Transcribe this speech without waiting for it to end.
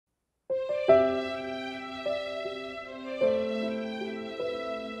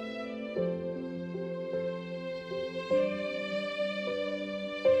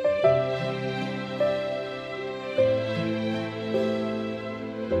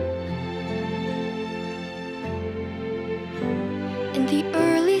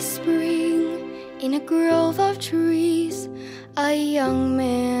grove of trees, a young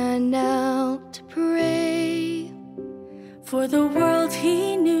man knelt to pray. For the world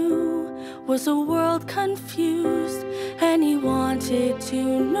he knew was a world confused, and he wanted to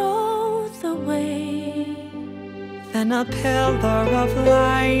know the way. Then a pillar of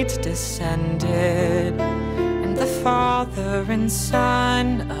light descended, and the Father and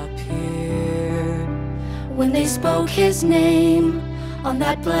Son appeared. When they spoke his name on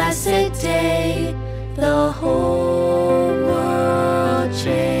that blessed day, the whole world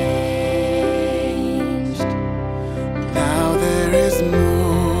changed. Now there is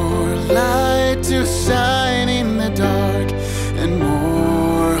more light to shine in the dark, and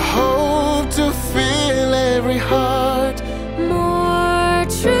more hope to fill every heart. More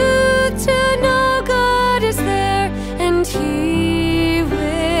truth to know God is there, and he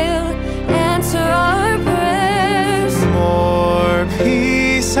will answer our prayers. More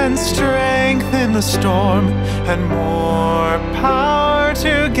peace and strength in the storm, and more power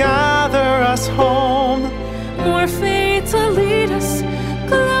to gather us home. More faith to lead us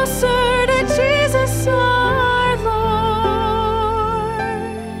closer to Jesus our Lord.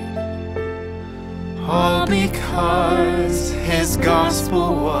 All because his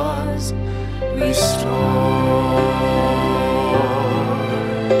gospel was restored.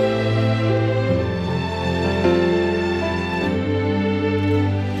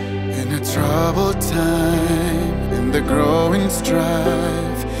 In a troubled time, in the growing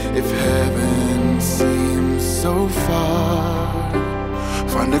strife, if heaven seems so far,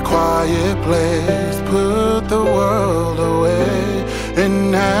 find a quiet place, put the world away,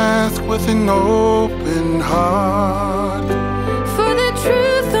 and ask with an open heart. For the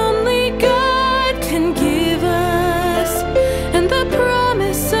truth only God can give us, and the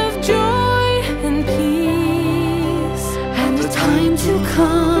promise of joy and peace, And the time to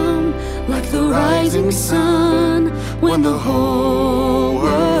come, like the rising sun, when the whole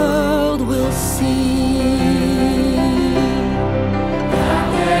world will see That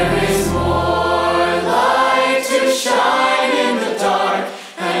there is more light to shine in the dark,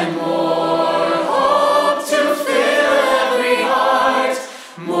 and more hope to fill every heart.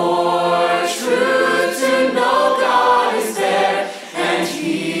 More truth to know God is there, and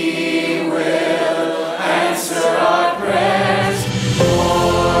he will answer our prayers.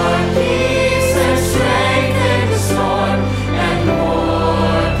 More peace and strength in the storm, and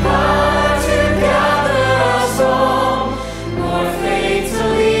more power to gather us home. More faith to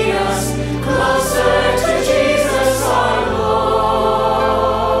lead us closer to Jesus our Lord.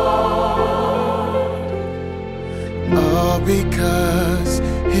 All because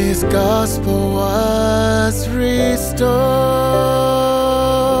his gospel was restored.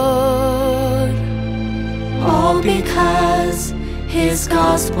 all because his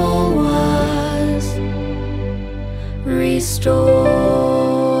gospel was restored.